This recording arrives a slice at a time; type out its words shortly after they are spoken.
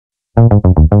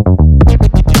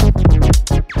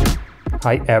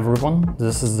Hi everyone,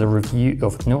 this is the review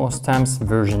of NUO-STEMS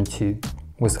version 2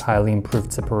 with highly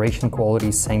improved separation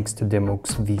quality thanks to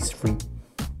demucs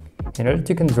v3. In order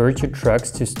to convert your tracks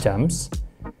to stems,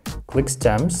 click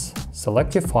Stems,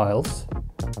 select your files,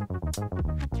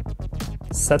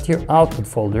 set your output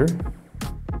folder,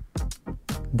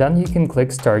 then you can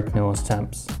click Start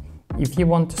NUO-STEMS. If you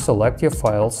want to select your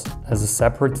files as a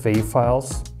separate WAV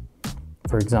files,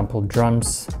 for example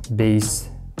drums, bass,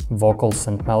 vocals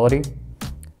and melody,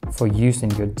 for use in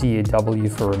your DAW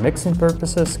for remixing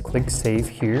purposes, click Save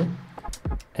here,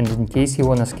 and in case you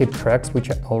want to skip tracks which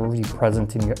are already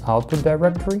present in your output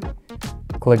directory,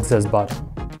 click this button.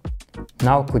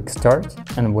 Now click Start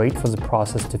and wait for the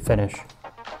process to finish.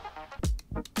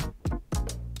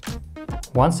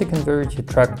 Once you convert your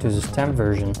track to the stem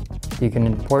version, you can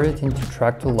import it into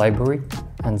Traktor library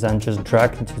and then just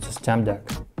drag into the stem deck.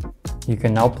 You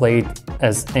can now play it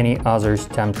as any other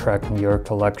stem track in your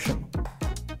collection.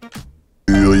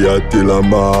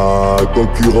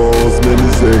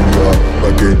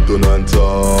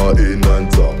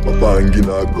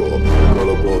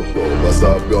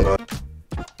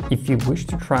 If you wish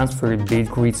to transfer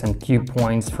beatgrids and cue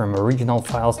points from original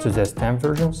files to the stem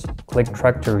versions, click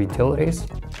Traktor Utilities.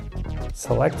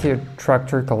 Select your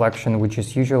Traktor collection, which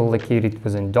is usually located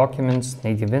within Documents,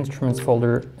 Native Instruments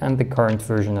folder and the current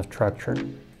version of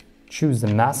Traktor. Choose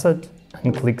the method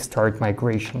and click Start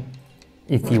Migration.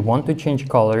 If you want to change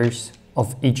colors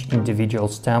of each individual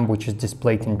stem which is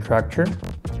displayed in Traktor,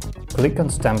 click on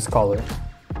Stems Color.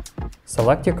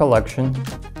 Select your collection,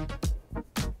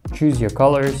 choose your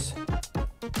colors,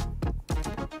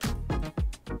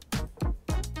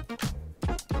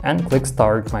 and click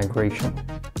Start Migration.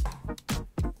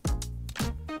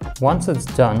 Once it's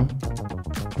done,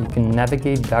 you can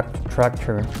navigate back to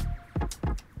Traktor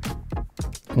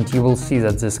and you will see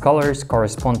that these colors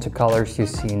correspond to colors you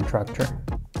see in Traktor.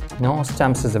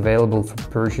 NUO-STEMS is available for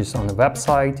purchase on the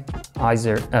website,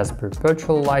 either as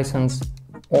perpetual license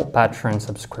or Patreon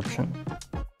subscription.